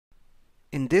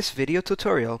In this video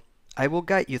tutorial, I will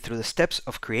guide you through the steps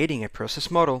of creating a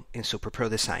process model in SuperPro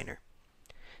Designer.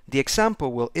 The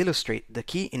example will illustrate the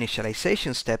key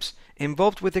initialization steps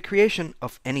involved with the creation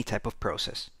of any type of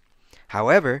process.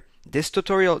 However, this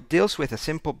tutorial deals with a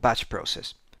simple batch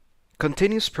process.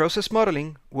 Continuous process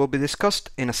modeling will be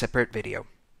discussed in a separate video.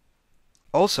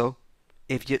 Also,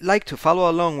 if you'd like to follow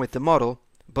along with the model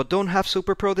but don't have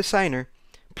SuperPro Designer,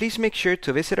 please make sure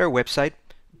to visit our website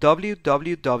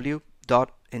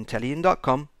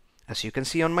www.intelligent.com, as you can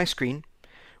see on my screen,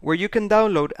 where you can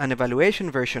download an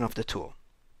evaluation version of the tool.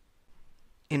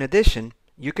 In addition,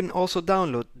 you can also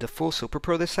download the full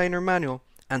SuperPro Designer manual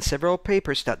and several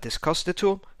papers that discuss the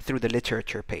tool through the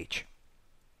literature page.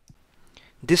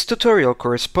 This tutorial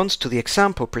corresponds to the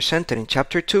example presented in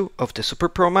Chapter 2 of the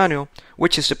SuperPro manual,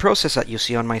 which is the process that you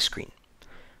see on my screen.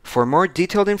 For more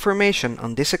detailed information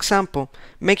on this example,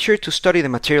 make sure to study the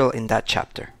material in that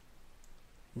chapter.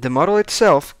 The model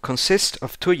itself consists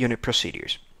of two unit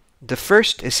procedures. The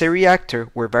first is a reactor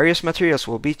where various materials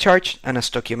will be charged and a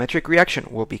stoichiometric reaction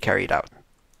will be carried out.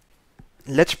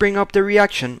 Let's bring up the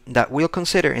reaction that we'll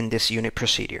consider in this unit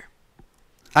procedure.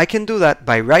 I can do that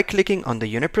by right-clicking on the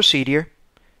unit procedure,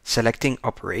 selecting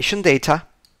Operation Data,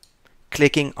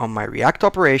 clicking on my React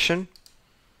operation,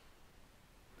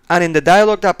 and in the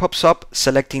dialog that pops up,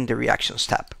 selecting the Reactions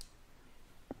tab.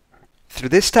 Through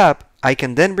this tab, I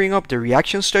can then bring up the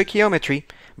reaction stoichiometry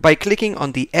by clicking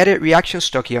on the Edit Reaction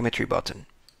Stoichiometry button.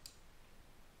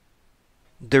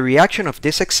 The reaction of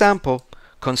this example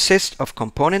consists of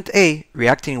component A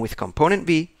reacting with component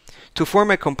B to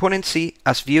form a component C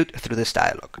as viewed through this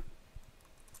dialog.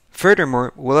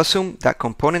 Furthermore, we'll assume that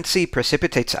component C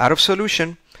precipitates out of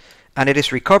solution and it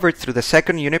is recovered through the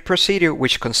second unit procedure,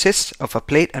 which consists of a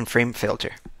plate and frame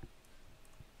filter.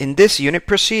 In this unit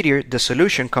procedure, the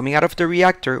solution coming out of the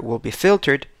reactor will be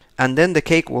filtered and then the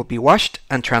cake will be washed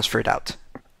and transferred out.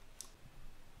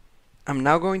 I'm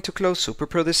now going to close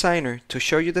SuperPro Designer to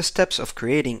show you the steps of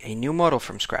creating a new model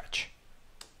from scratch.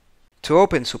 To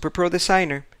open SuperPro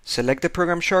Designer, select the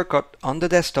program shortcut on the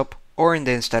desktop or in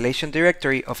the installation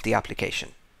directory of the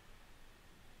application.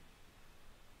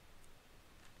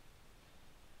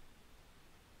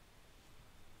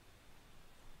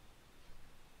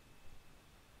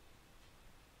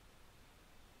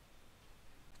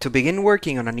 To begin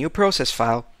working on a new process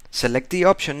file, select the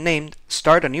option named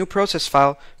Start a New Process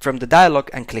File from the dialog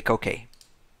and click OK.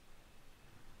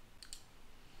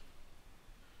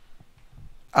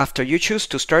 After you choose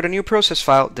to start a new process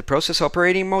file, the Process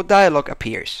Operating Mode dialog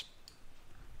appears.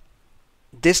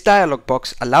 This dialog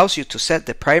box allows you to set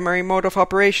the primary mode of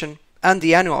operation and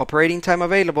the annual operating time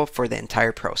available for the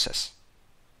entire process.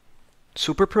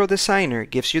 SuperPro Designer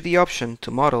gives you the option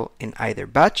to model in either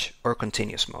batch or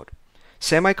continuous mode.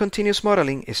 Semi-continuous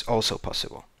modeling is also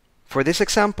possible. For this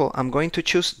example, I'm going to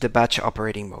choose the batch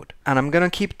operating mode, and I'm going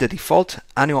to keep the default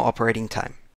annual operating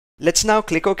time. Let's now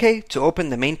click OK to open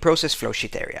the main process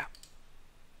flowsheet area.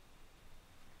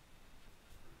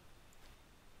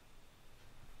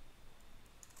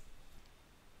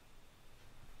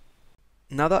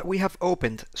 Now that we have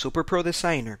opened SuperPro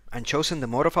Designer and chosen the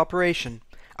mode of operation,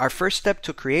 our first step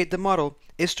to create the model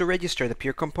is to register the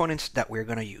pure components that we're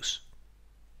going to use.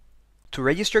 To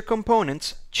register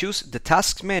components, choose the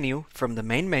Tasks menu from the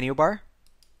main menu bar,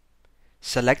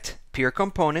 select Pure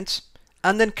Components,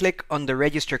 and then click on the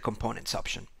Register Components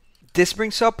option. This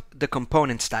brings up the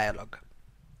Components dialog.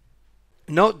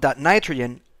 Note that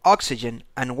nitrogen, oxygen,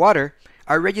 and water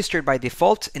are registered by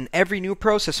default in every new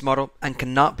process model and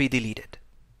cannot be deleted.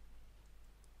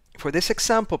 For this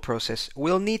example process,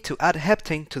 we'll need to add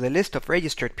heptane to the list of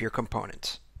registered pure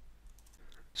components.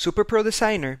 SuperPro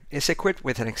Designer is equipped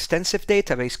with an extensive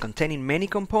database containing many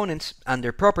components and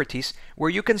their properties where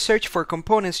you can search for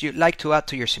components you'd like to add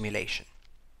to your simulation.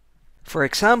 For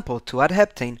example, to add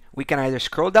heptane, we can either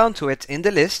scroll down to it in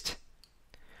the list,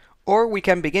 or we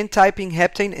can begin typing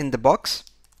heptane in the box,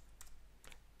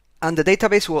 and the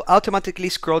database will automatically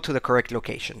scroll to the correct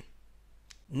location.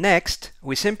 Next,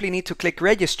 we simply need to click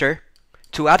Register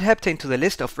to add heptane to the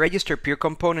list of registered pure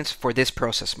components for this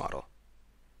process model.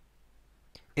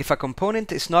 If a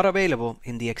component is not available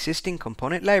in the existing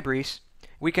component libraries,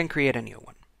 we can create a new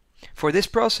one. For this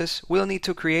process, we'll need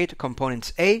to create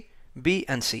components A, B,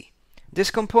 and C.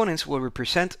 These components will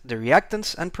represent the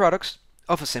reactants and products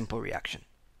of a simple reaction.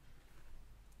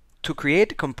 To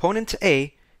create component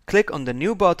A, click on the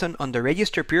New button on the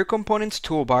Register Pure Components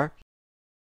toolbar,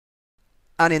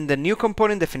 and in the New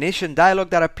Component Definition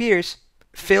dialog that appears,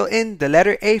 fill in the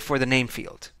letter A for the name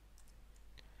field.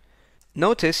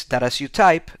 Notice that as you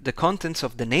type, the contents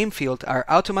of the name field are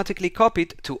automatically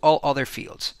copied to all other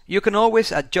fields. You can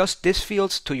always adjust these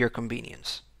fields to your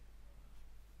convenience.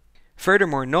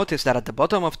 Furthermore, notice that at the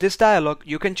bottom of this dialog,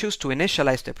 you can choose to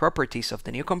initialize the properties of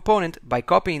the new component by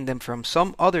copying them from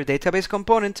some other database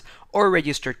component or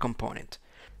registered component.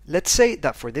 Let's say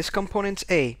that for this component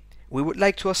A, we would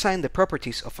like to assign the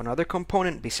properties of another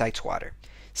component besides water,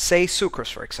 say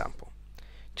sucrose for example.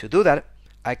 To do that,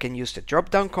 I can use the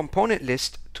drop-down component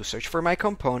list to search for my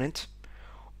component,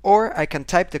 or I can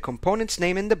type the component's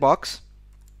name in the box,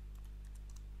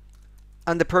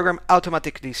 and the program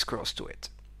automatically scrolls to it.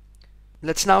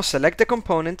 Let's now select the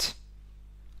component,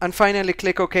 and finally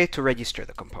click OK to register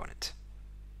the component.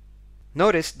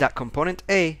 Notice that component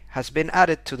A has been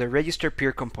added to the Register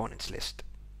Peer Components list.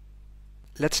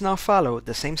 Let's now follow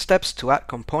the same steps to add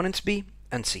components B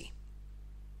and C.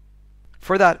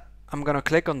 For that, I'm going to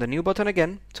click on the New button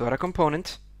again to add a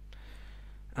component,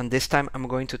 and this time I'm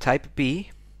going to type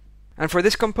B, and for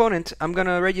this component I'm going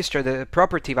to register the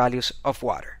property values of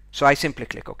water, so I simply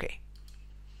click OK.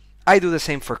 I do the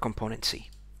same for component C.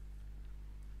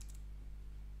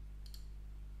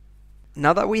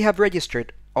 Now that we have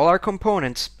registered all our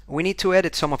components, we need to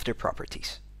edit some of their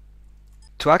properties.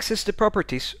 To access the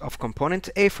properties of component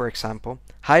A, for example,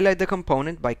 highlight the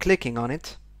component by clicking on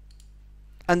it,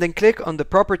 and then click on the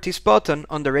Properties button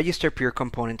on the Register Peer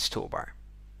Components toolbar.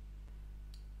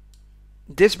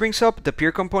 This brings up the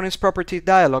Peer Components property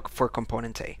dialog for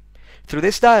component A. Through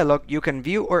this dialog, you can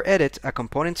view or edit a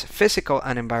component's physical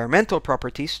and environmental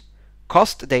properties,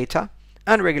 cost data,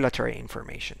 and regulatory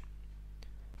information.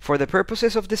 For the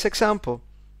purposes of this example,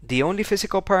 the only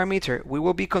physical parameter we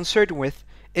will be concerned with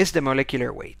is the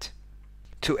molecular weight.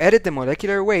 To edit the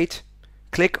molecular weight,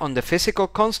 click on the Physical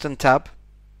Constant tab,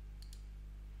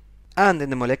 and in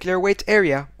the molecular weight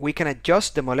area, we can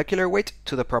adjust the molecular weight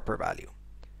to the proper value.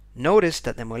 Notice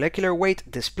that the molecular weight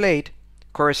displayed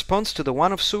corresponds to the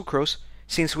one of sucrose,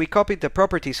 since we copied the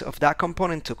properties of that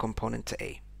component to component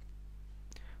A.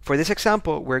 For this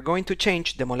example, we're going to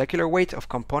change the molecular weight of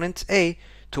component A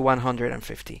to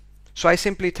 150. So I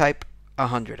simply type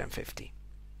 150.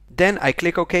 Then I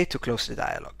click OK to close the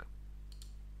dialog.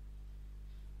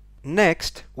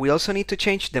 Next, we also need to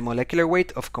change the molecular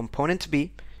weight of component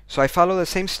B, so I follow the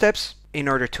same steps in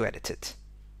order to edit it.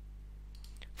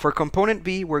 For component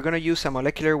B, we're going to use a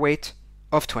molecular weight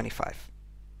of 25.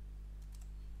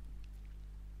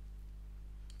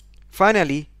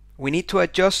 Finally, we need to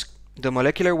adjust the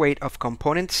molecular weight of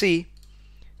component C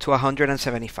to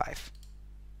 175.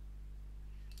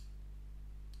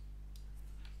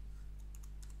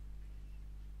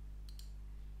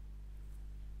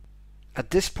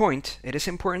 At this point, it is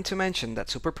important to mention that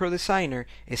SuperPro Designer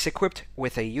is equipped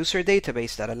with a user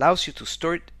database that allows you to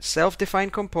store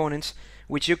self-defined components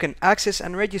which you can access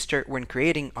and register when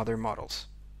creating other models.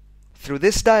 Through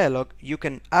this dialog, you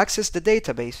can access the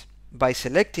database by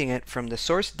selecting it from the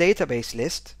source database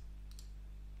list,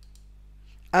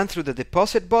 and through the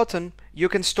Deposit button, you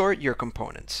can store your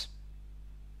components.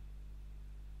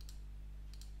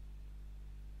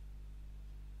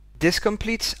 This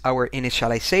completes our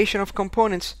initialization of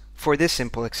components for this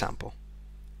simple example.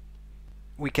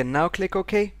 We can now click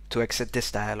OK to exit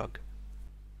this dialog.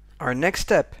 Our next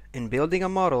step in building a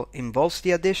model involves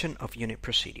the addition of unit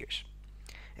procedures.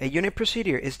 A unit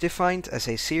procedure is defined as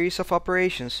a series of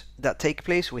operations that take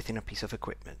place within a piece of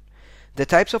equipment. The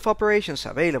types of operations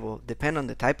available depend on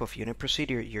the type of unit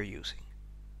procedure you're using.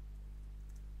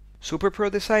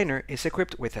 SuperPro Designer is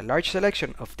equipped with a large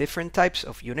selection of different types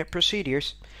of unit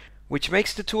procedures, which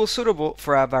makes the tool suitable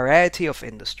for a variety of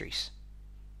industries.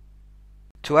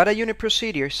 To add a unit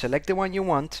procedure, select the one you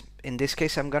want. In this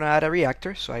case, I'm going to add a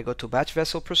reactor, so I go to Batch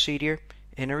Vessel Procedure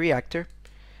in a reactor,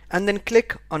 and then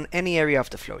click on any area of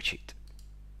the flowsheet.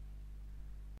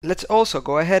 Let's also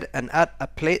go ahead and add a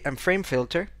plate and frame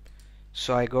filter.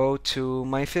 So I go to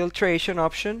my filtration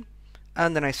option,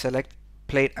 and then I select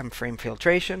plate and frame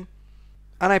filtration,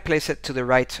 and I place it to the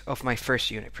right of my first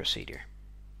unit procedure.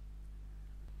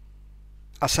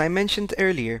 As I mentioned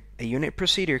earlier, a unit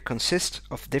procedure consists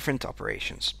of different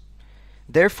operations.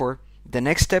 Therefore, the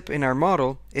next step in our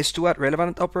model is to add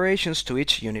relevant operations to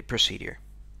each unit procedure.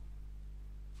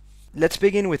 Let's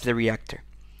begin with the reactor.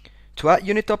 To add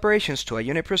unit operations to a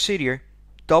unit procedure,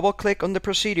 double-click on the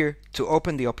procedure to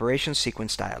open the Operations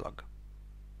Sequence dialog.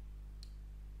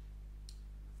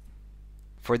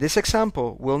 For this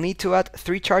example, we'll need to add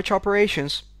 3 charge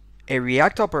operations, a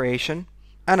react operation,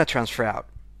 and a transfer out.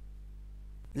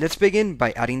 Let's begin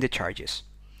by adding the charges.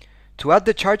 To add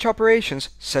the charge operations,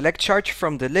 select charge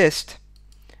from the list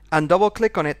and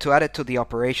double-click on it to add it to the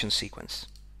operations sequence.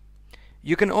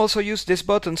 You can also use these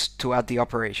buttons to add the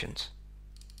operations.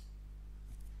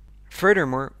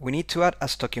 Furthermore, we need to add a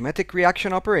stoichiometric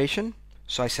reaction operation,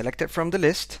 so I select it from the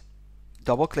list,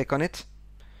 double click on it,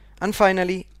 and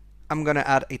finally I'm going to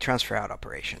add a transfer out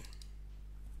operation.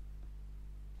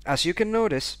 As you can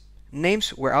notice,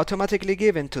 names were automatically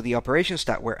given to the operations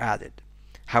that were added.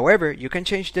 However, you can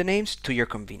change the names to your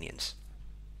convenience.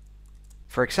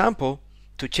 For example,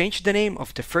 to change the name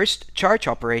of the first charge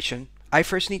operation, I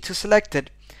first need to select it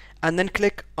and then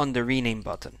click on the rename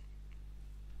button.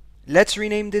 Let's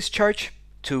rename this charge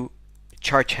to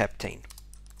charge heptane.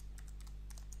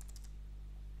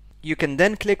 You can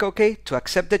then click OK to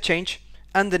accept the change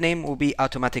and the name will be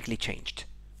automatically changed.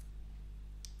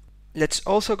 Let's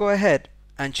also go ahead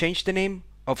and change the name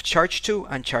of charge 2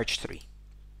 and charge 3.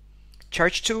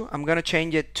 Charge 2, I'm going to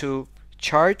change it to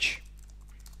charge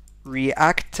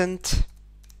reactant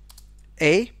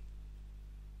A.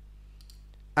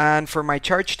 And for my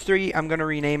charge 3, I'm going to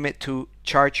rename it to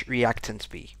charge reactant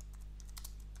B.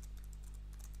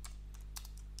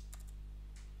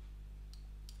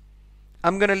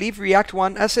 I'm going to leave React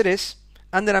 1 as it is,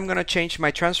 and then I'm going to change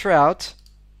my transfer out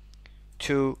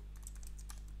to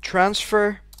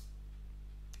transfer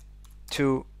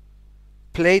to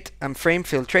plate and frame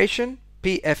filtration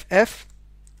PFF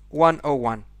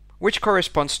 101, which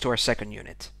corresponds to our second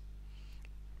unit.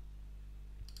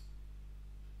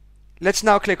 Let's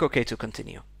now click OK to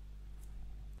continue.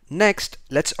 Next,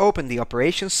 let's open the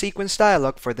operations sequence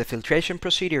dialog for the filtration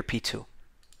procedure P2.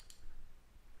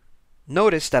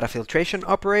 Notice that a filtration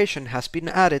operation has been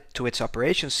added to its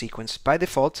operation sequence by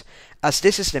default, as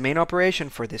this is the main operation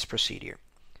for this procedure.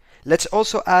 Let's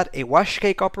also add a wash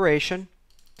cake operation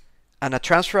and a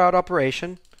transfer out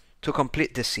operation to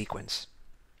complete this sequence.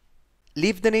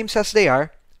 Leave the names as they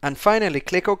are, and finally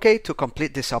click OK to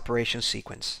complete this operation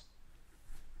sequence.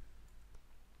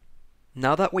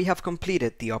 Now that we have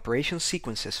completed the operation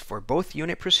sequences for both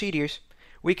unit procedures,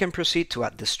 we can proceed to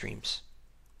add the streams.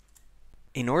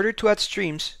 In order to add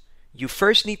streams, you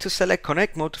first need to select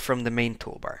Connect Mode from the main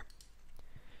toolbar.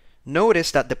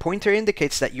 Notice that the pointer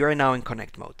indicates that you are now in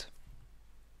Connect Mode.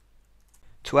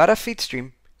 To add a feed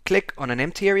stream, click on an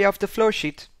empty area of the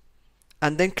flowsheet,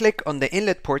 and then click on the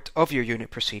inlet port of your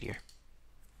unit procedure.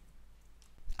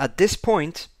 At this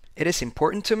point, it is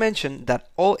important to mention that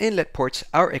all inlet ports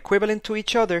are equivalent to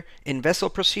each other in vessel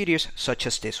procedures such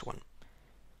as this one.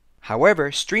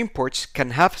 However, stream ports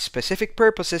can have specific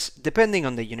purposes depending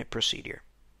on the unit procedure.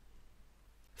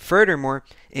 Furthermore,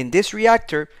 in this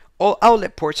reactor, all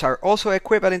outlet ports are also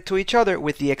equivalent to each other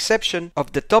with the exception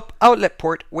of the top outlet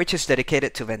port, which is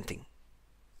dedicated to venting.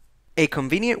 A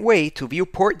convenient way to view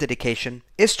port dedication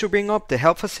is to bring up the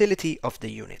help facility of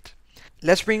the unit.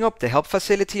 Let's bring up the help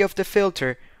facility of the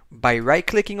filter by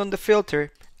right-clicking on the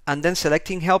filter and then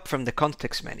selecting Help from the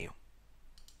context menu.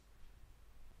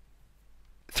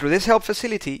 Through this help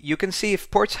facility, you can see if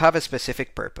ports have a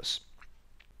specific purpose.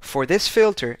 For this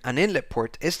filter, an inlet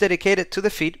port is dedicated to the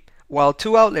feed, while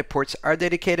two outlet ports are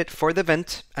dedicated for the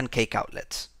vent and cake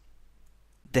outlets.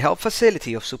 The help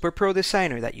facility of SuperPro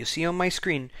Designer that you see on my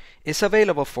screen is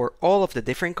available for all of the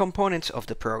different components of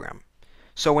the program.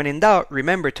 So when in doubt,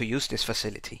 remember to use this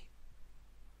facility.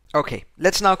 Okay,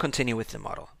 let's now continue with the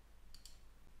model.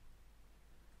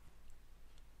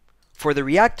 For the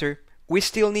reactor, we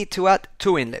still need to add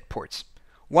two inlet ports,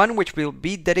 one which will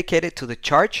be dedicated to the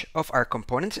charge of our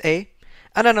component A,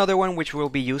 and another one which will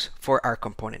be used for our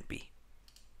component B.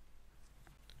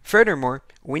 Furthermore,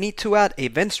 we need to add a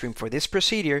vent stream for this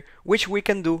procedure, which we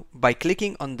can do by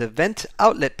clicking on the vent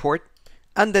outlet port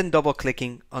and then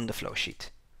double-clicking on the flowsheet.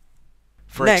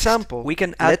 For example, we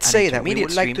can add, let's say that we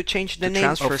would like to change the name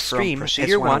of stream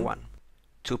procedure 1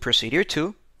 to procedure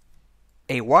 2,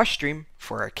 a wash stream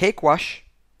for our cake wash,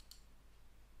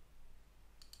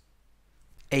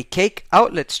 a cake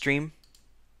outlet stream,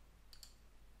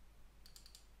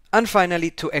 and finally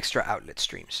 2 extra outlet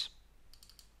streams.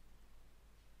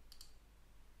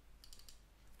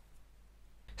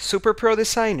 SuperPro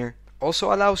Designer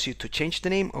also allows you to change the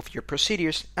name of your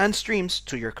procedures and streams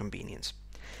to your convenience.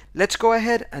 Let's go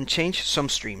ahead and change some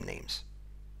stream names.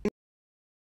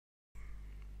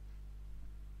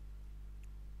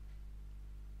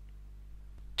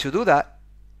 To do that,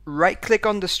 right-click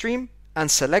on the stream and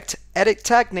select Edit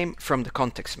Tag Name from the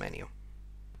context menu.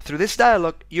 Through this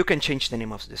dialog, you can change the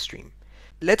name of the stream.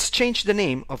 Let's change the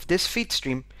name of this feed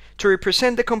stream to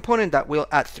represent the component that we'll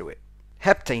add through it,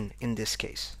 heptane in this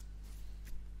case.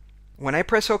 When I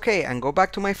press OK and go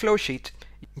back to my flowsheet,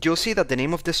 you'll see that the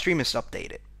name of the stream is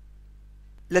updated.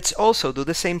 Let's also do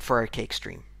the same for our cake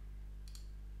stream.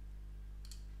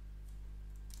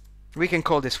 We can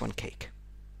call this one cake.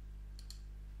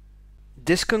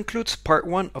 This concludes part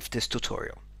 1 of this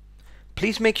tutorial.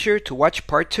 Please make sure to watch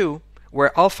part 2,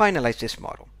 where I'll finalize this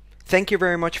model. Thank you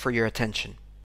very much for your attention.